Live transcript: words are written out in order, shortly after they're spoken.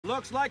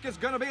Looks like it's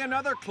going to be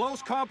another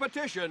close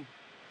competition.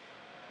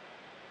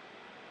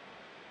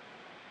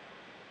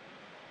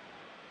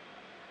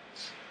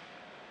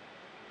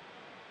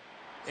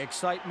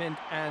 Excitement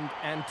and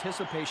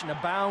anticipation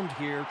abound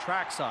here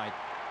trackside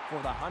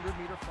for the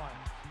 100-meter final.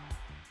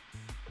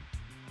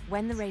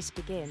 When the race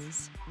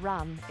begins,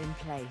 run in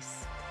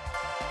place.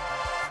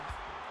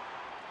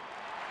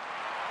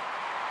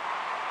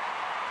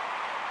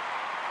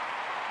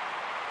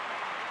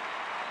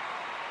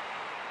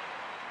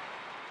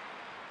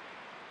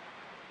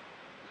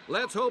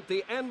 Let's hope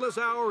the endless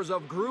hours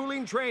of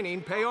grueling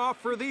training pay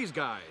off for these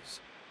guys.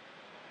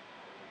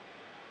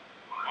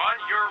 On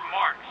your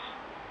marks.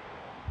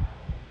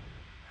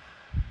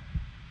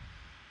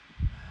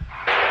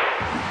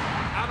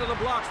 Out of the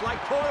blocks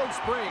like coiled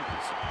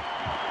springs.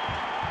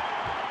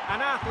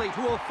 An athlete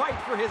who will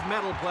fight for his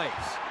medal place.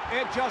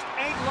 It just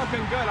ain't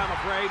looking good, I'm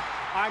afraid.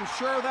 I'm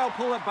sure they'll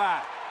pull it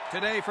back.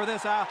 Today, for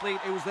this athlete,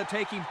 it was the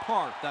taking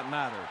part that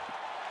mattered.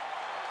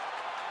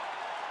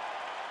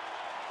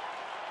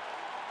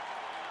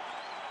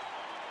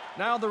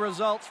 Now the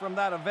results from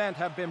that event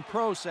have been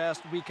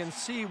processed, we can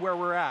see where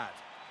we're at.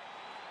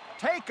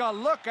 Take a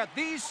look at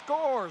these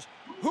scores.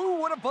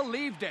 Who would have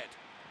believed it?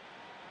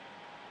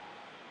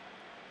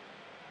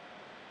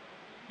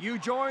 You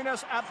join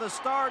us at the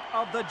start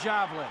of the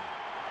javelin.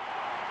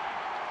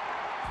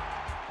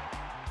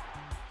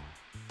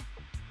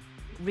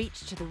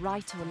 Reach to the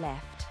right or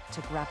left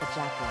to grab a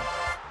javelin.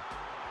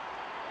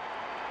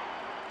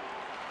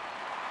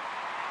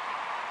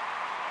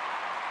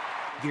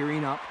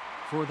 Gearing up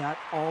for that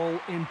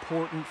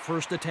all-important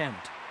first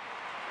attempt.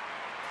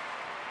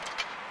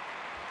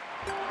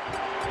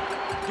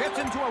 Gets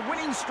into a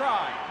winning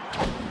stride.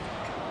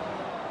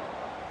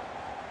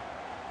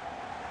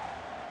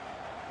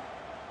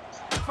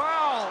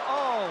 Foul!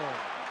 Oh,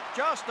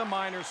 just a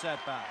minor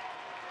setback.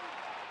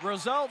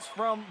 Results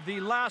from the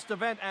last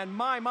event, and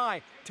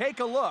my, take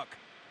a look.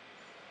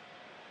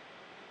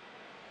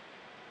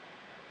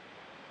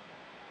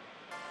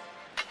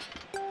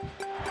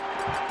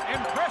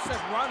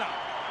 Impressive run-up.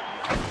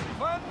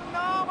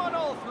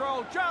 Phenomenal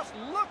throw, just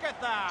look at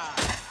that.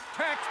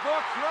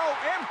 Textbook throw,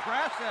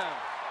 impressive.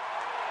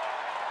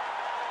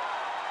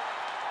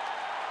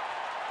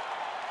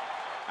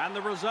 And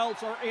the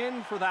results are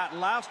in for that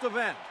last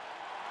event.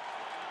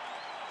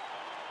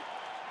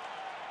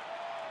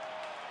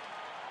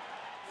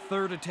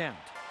 Third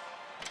attempt.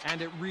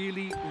 And it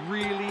really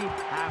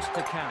has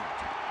to count.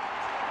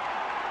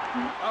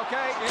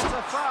 Okay, it's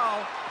a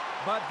foul,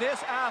 but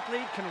this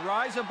athlete can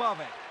rise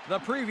above it. The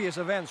previous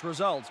event's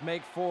results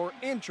make for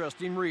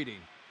interesting reading.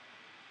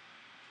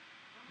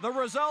 The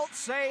results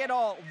say it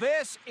all.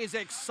 This is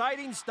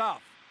exciting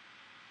stuff.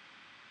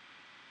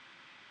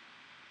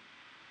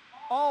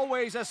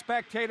 Always a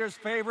spectator's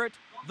favorite,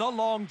 the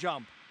long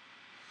jump.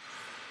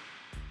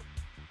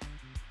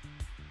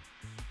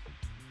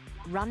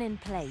 Run in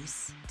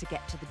place to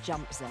get to the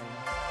jump zone.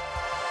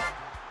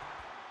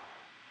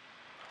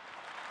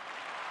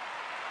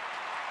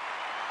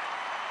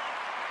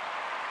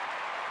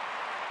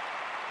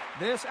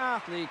 This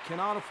athlete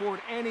cannot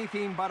afford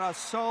anything but a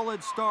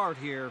solid start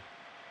here.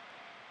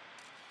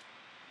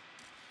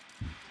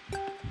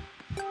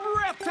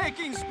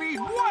 Breathtaking speed,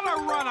 what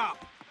a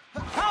run-up!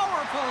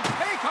 Powerful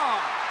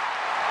takeoff!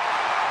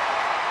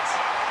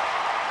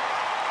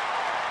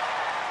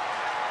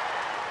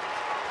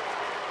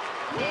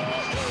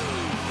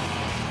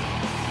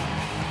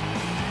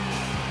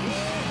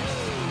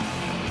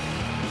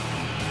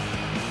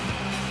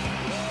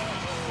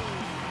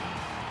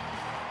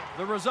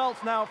 The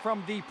results now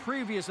from the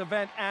previous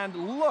event,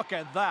 and look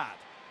at that.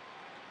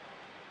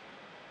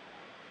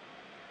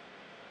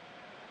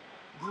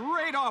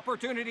 Great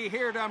opportunity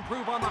here to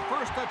improve on the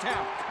first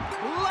attempt.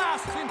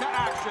 Blasts into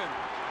action.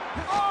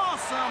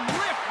 Awesome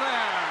lift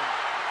there.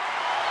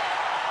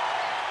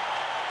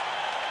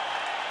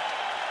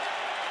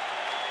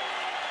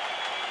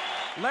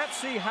 Let's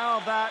see how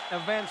that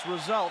event's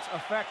results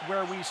affect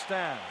where we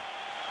stand.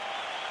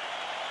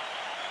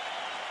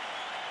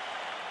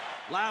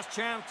 Last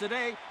chance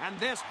today, and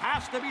this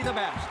has to be the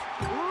best.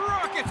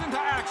 Rockets into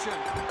action.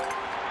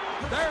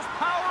 There's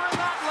power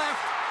in that lift.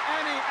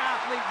 Any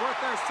athlete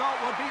worth their salt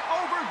would be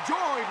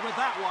overjoyed with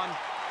that one.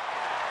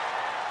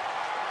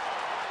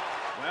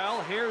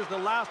 Well, here's the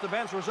last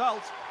event's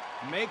results.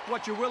 Make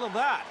what you will of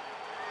that.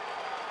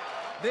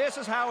 This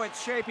is how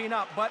it's shaping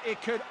up, but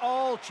it could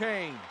all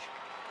change.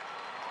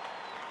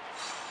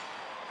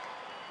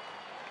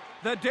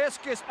 The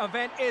discus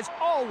event is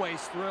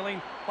always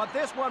thrilling, but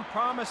this one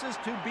promises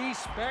to be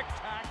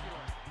spectacular.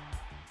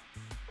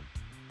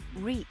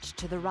 Reach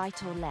to the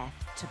right or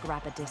left to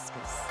grab a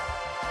discus.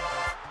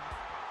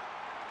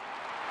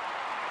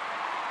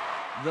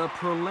 The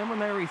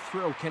preliminary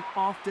throw can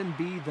often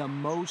be the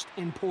most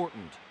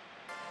important.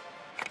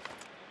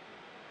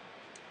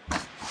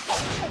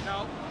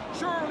 No,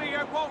 surely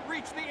it won't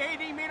reach the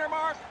 80-meter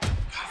mark.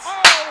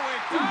 Oh,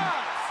 it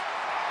does!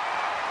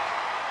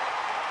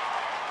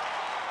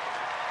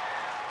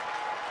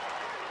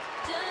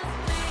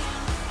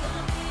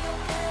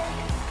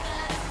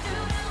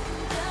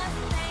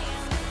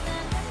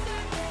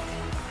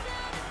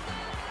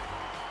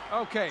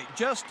 Okay,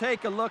 just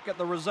take a look at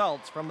the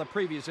results from the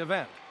previous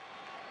event.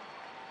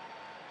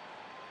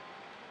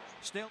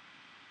 Still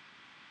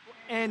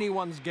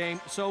anyone's game,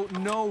 so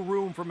no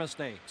room for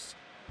mistakes.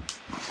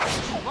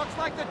 Looks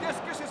like the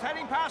discus is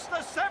heading past the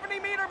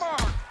 70-meter mark.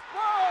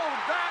 Whoa,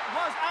 that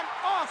was an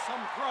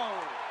awesome throw.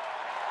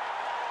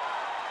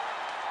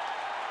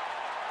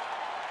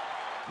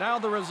 Now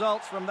the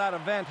results from that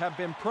event have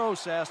been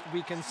processed.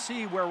 We can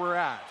see where we're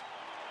at.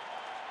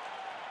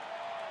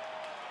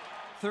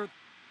 Third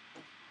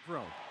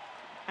throw.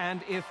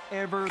 And if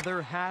ever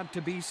there had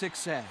to be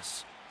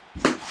success,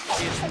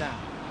 it's now.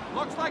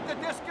 Looks like the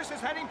discus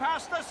is heading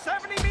past the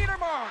 70-meter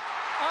mark.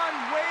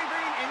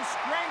 Unwavering in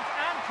strength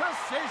and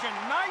precision.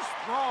 Nice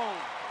throw.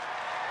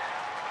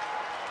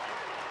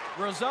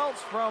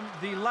 Results from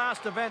the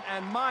last event,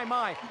 and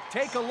my,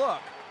 take a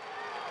look.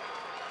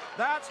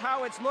 That's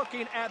how it's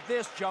looking at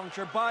this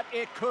juncture, but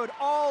it could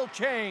all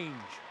change.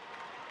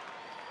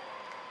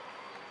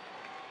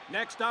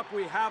 Next up,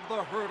 we have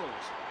the hurdles.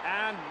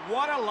 And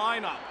what a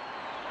lineup.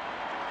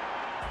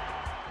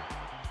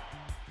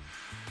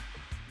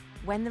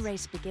 When the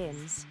race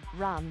begins,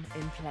 run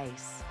in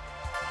place.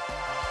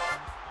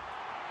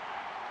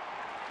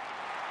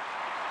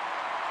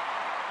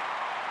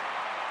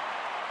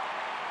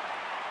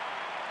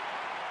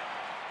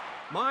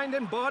 Mind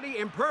and body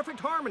in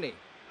perfect harmony.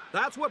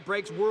 That's what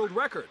breaks world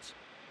records.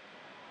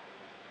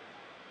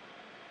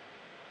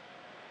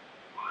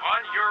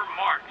 On your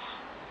marks.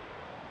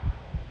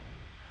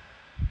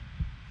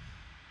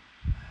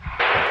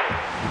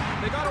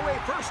 They got away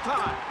first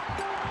time.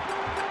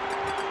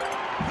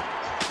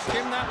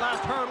 Skim that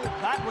last hurdle.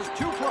 That was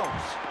too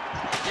close.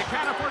 You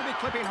can't afford to be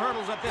clipping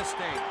hurdles at this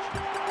stage.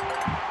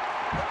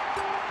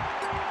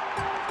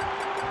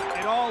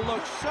 It all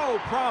looks so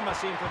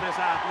promising for this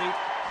athlete.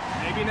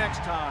 Maybe next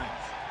time.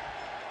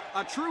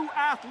 A true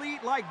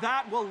athlete like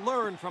that will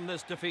learn from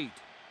this defeat.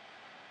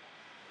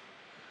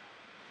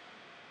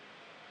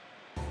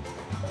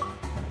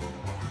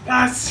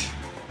 Yes!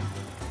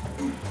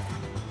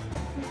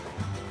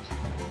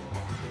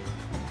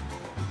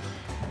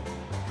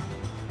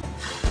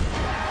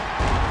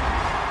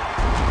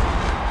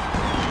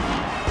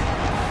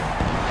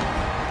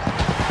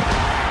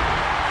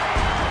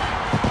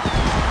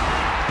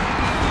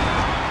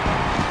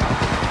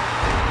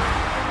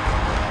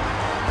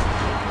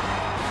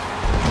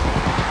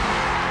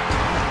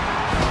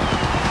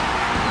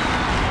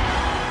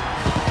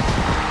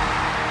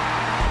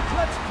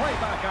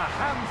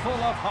 Handful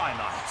of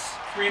highlights.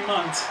 3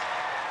 months.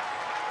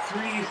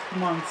 3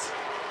 months.